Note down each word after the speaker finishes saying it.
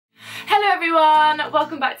everyone,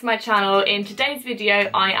 welcome back to my channel. In today's video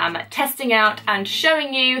I am testing out and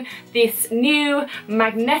showing you this new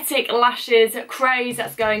magnetic lashes craze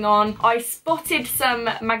that's going on. I spotted some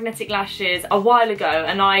magnetic lashes a while ago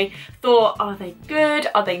and I thought, are they good?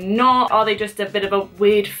 Are they not? Are they just a bit of a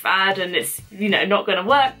weird fad and it's, you know, not gonna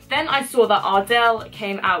work? Then I saw that Ardell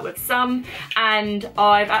came out with some and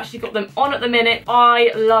I've actually got them on at the minute.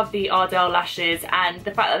 I love the Ardell lashes and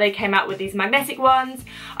the fact that they came out with these magnetic ones.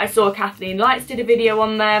 I saw Kathleen Lights did a video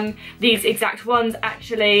on them, these exact ones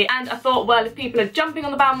actually, and I thought, well, if people are jumping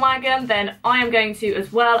on the bandwagon then I am going to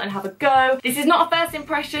as well and have a go. This is not a first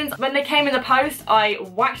impressions. When they came in the post I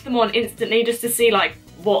whacked them on instantly just to see like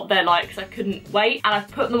what they're like because I couldn't wait, and I've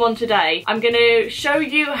put them on today. I'm going to show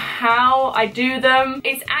you how I do them.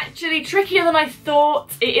 It's actually trickier than I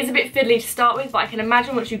thought. It is a bit fiddly to start with, but I can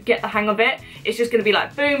imagine once you get the hang of it, it's just going to be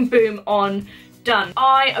like boom, boom, on, done.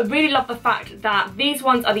 I really love the fact that these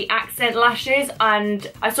ones are the accent lashes, and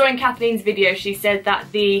I saw in Kathleen's video she said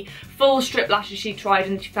that the full strip lashes she tried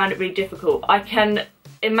and she found it really difficult. I can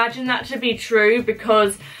imagine that to be true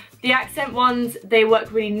because the accent ones, they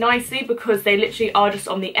work really nicely because they literally are just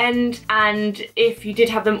on the end, and if you did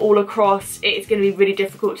have them all across, it's going to be really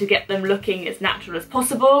difficult to get them looking as natural as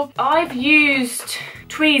possible. I've used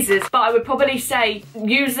tweezers, but I would probably say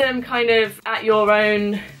use them kind of at your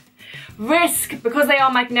own risk because they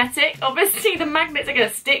are magnetic. Obviously the magnets are going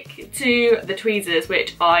to stick to the tweezers,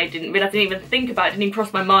 which I didn't even think about, didn't even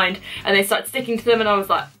cross my mind, and they started sticking to them and I was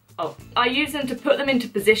like, oh. I use them to put them into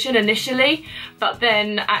position initially, but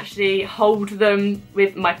then actually hold them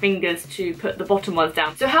with my fingers to put the bottom ones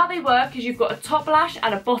down. So how they work is you've got a top lash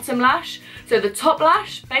and a bottom lash. So the top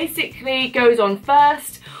lash basically goes on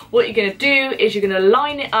first. What you're going to do is you're going to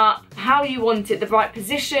line it up how you want it, the right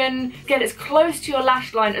position, get as close to your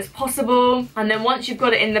lash line as possible, and then once you've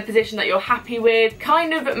got it in the position that you're happy with,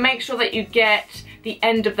 kind of make sure that you get the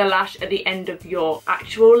end of the lash at the end of your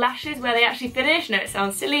actual lashes where they actually finish. I know it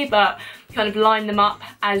sounds silly, but kind of line them up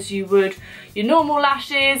as you would your normal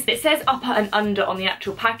lashes. It says upper and under on the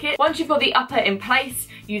actual packet. Once you've got the upper in place,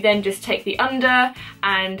 you then just take the under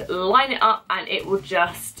and line it up and it will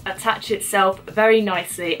just attach itself very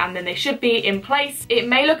nicely, and then they should be in place. It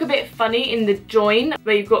may look a bit funny in the join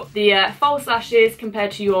where you've got the false lashes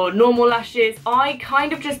compared to your normal lashes. I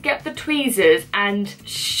kind of just get the tweezers and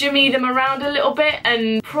shimmy them around a little bit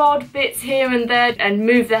and prod bits here and there and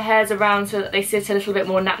move the hairs around so that they sit a little bit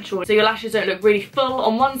more natural, so your lashes don't look really full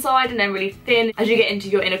on one side and then really thin as you get into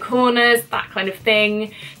your inner corners, that kind of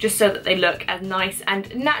thing, just so that they look as nice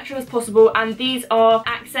and natural as possible. And these are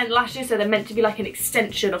accent lashes, so they're meant to be like an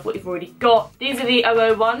extension of what you've already got. These are the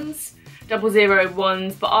 00 ones, 00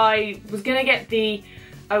 ones, but I was gonna get the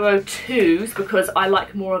 002s because I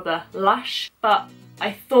like more of a lash, but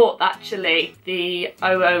I thought actually the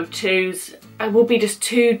 002s will be just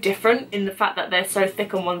too different in the fact that they're so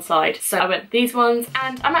thick on one side. So I went these ones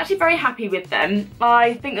and I'm actually very happy with them.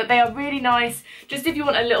 I think that they are really nice just if you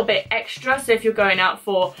want a little bit extra. So if you're going out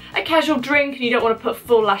for a casual drink and you don't want to put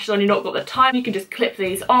full lashes on, you've not got the time, you can just clip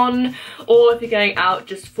these on. Or if you're going out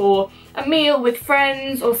just for a meal with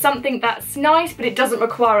friends or something that's nice but it doesn't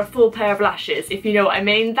require a full pair of lashes, if you know what I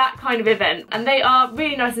mean, that kind of event. And they are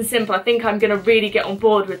really nice and simple. I think I'm going to really get on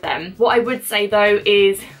board with them. What I would say though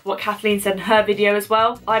is what Kathleen said in her video as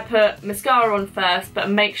well. I put mascara on first, but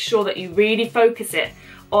make sure that you really focus it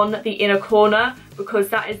on the inner corner because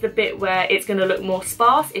that is the bit where it's going to look more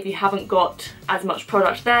sparse. If you haven't got as much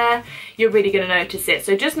product there, you're really going to notice it.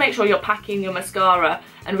 So just make sure you're packing your mascara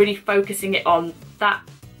and really focusing it on that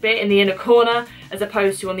bit in the inner corner as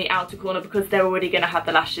opposed to on the outer corner because they're already going to have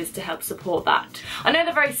the lashes to help support that. I know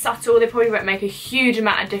they're very subtle, they probably won't make a huge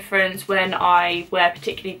amount of difference when I wear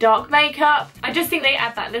particularly dark makeup. I just think they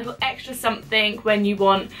add that little extra something when you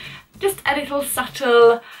want just a little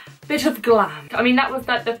subtle bit of glam. I mean, that was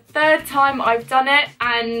like the third time I've done it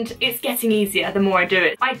and it's getting easier the more I do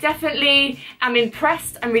it. I definitely am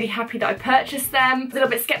impressed. I'm really happy that I purchased them. I was a little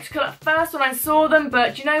bit skeptical at first when I saw them,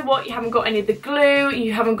 but do you know what? You haven't got any of the glue,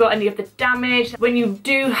 you haven't got any of the damage. When you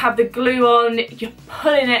do have the glue on, you're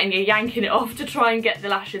pulling it and you're yanking it off to try and get the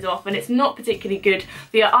lashes off, and it's not particularly good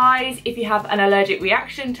for your eyes. If you have an allergic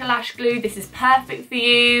reaction to lash glue, this is perfect for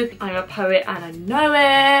you. I'm a poet and I know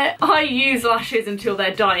it. I use lashes until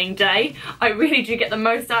they're dying day. I really do get the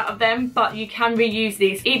most out of them, but you can reuse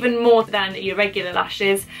these even more than your regular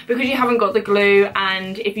lashes because you haven't got the glue,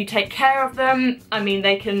 and if you take care of them, I mean,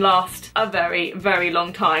 they can last a very, very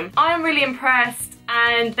long time. I am really impressed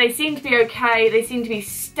and they seem to be okay. They seem to be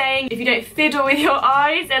staying. If you don't fiddle with your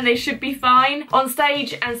eyes, then they should be fine. On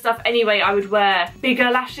stage and stuff anyway, I would wear bigger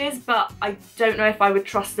lashes, but I don't know if I would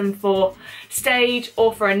trust them for stage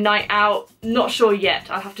or for a night out. Not sure yet,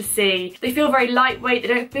 I'll have to see. They feel very lightweight. They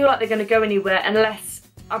don't feel like they're gonna go anywhere unless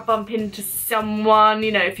I bump into someone.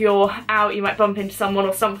 You know, if you're out, you might bump into someone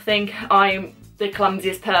or something. I'm the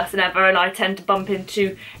clumsiest person ever and I tend to bump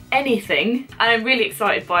into anything, and I'm really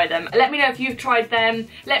excited by them. Let me know if you've tried them,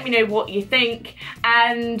 let me know what you think,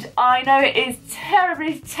 and I know it is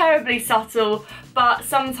terribly subtle, but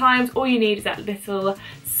sometimes all you need is that little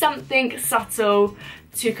something subtle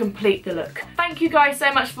to complete the look. Thank you guys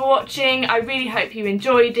so much for watching. I really hope you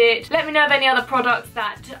enjoyed it. Let me know of any other products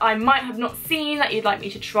that I might have not seen that you'd like me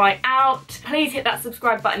to try out. Please hit that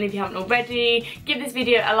subscribe button if you haven't already. Give this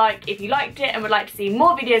video a like if you liked it and would like to see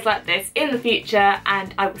more videos like this in the future,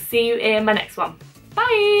 and I will see you in my next one.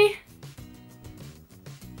 Bye!